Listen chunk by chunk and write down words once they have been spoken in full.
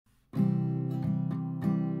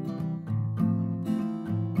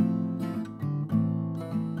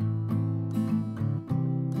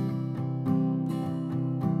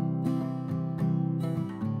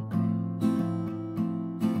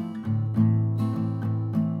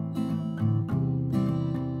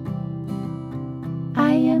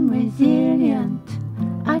resilient,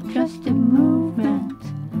 I trust the movement,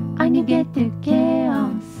 I negate the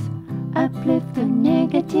chaos, uplift the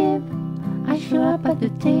negative, I show up at the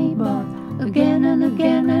table again and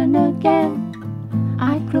again and again.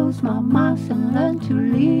 I close my mouth and learn to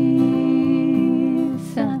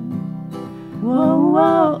listen. Whoa,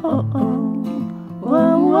 whoa, oh, oh.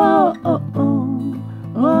 Whoa, whoa, oh, oh.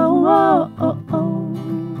 Whoa, whoa, oh, oh.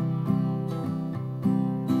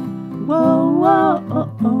 Whoa, whoa, oh,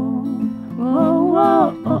 oh. Whoa,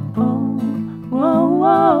 whoa, oh, oh. Whoa,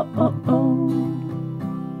 whoa, oh, oh.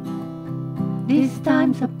 These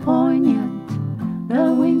times are poignant,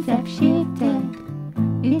 the winds have shifted.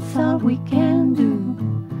 It's all we can do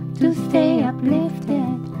to stay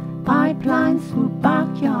uplifted. Pipelines through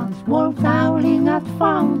backyards, wolves howling at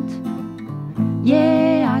fount.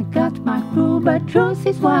 Yeah, I got my crew, but truth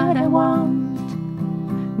is what I want.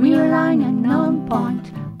 Realigned and on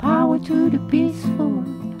point, power to the peaceful,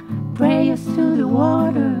 prayers to the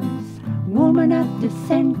waters, woman at the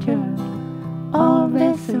center, all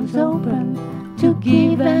vessels open to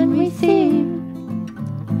give and receive.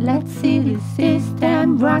 Let's see this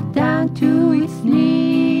system brought down to its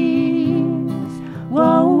knees.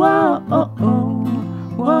 Whoa, whoa, oh, oh.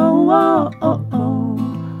 Whoa, whoa, oh, oh.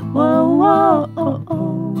 Whoa, whoa, oh,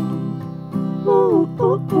 oh. Ooh,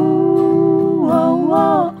 ooh, ooh. Whoa,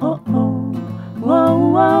 whoa, oh, oh. Whoa,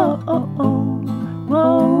 whoa, oh, oh.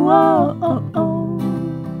 Whoa, whoa, oh, oh.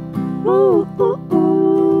 Ooh, ooh, ooh.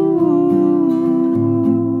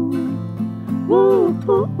 Ooh,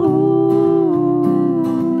 ooh, ooh.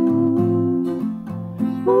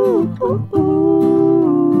 Ooh, ooh, ooh.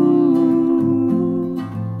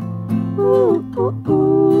 Ooh, ooh,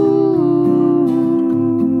 ooh.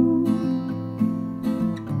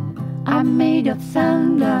 I'm made of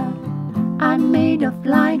thunder, I'm made of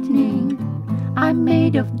lightning, I'm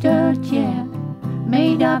made of dirt, yeah,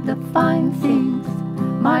 made of the fine things.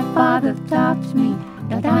 My father taught me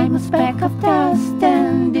that I'm a speck of dust,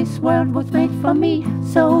 and this world was made for me,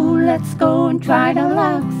 so let's go and try to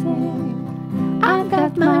luck. I've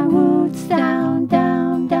got my roots down,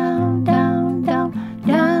 down, down, down, down,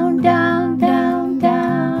 down, down, down,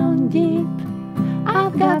 down deep.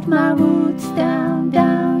 I've got my roots down,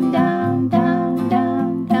 down, down, down,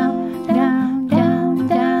 down, down, down, down,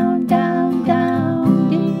 down, down, down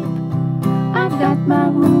deep. I've got my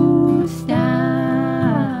roots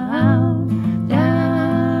down,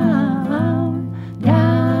 down,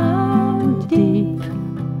 down deep.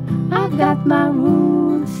 I've got my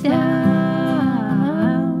roots down.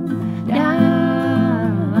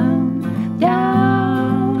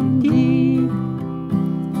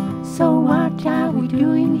 So what are we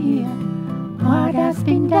doing here? What has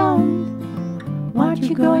been done? What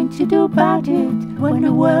you going to do about it when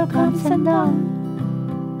the world comes undone?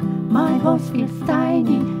 My voice feels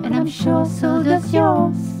tiny, and I'm sure so does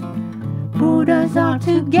yours. Put us all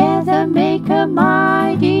together, make a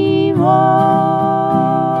mighty roar.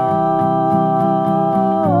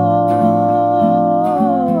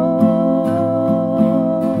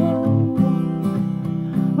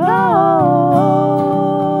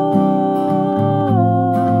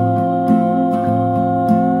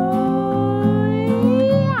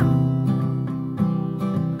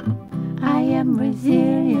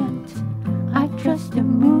 Resilient, I trust the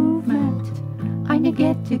movement, I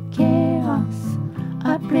negate the chaos,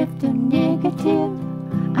 uplift the negative,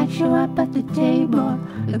 I show up at the table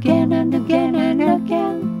again and again and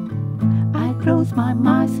again. I close my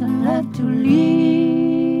mouth and learn to live.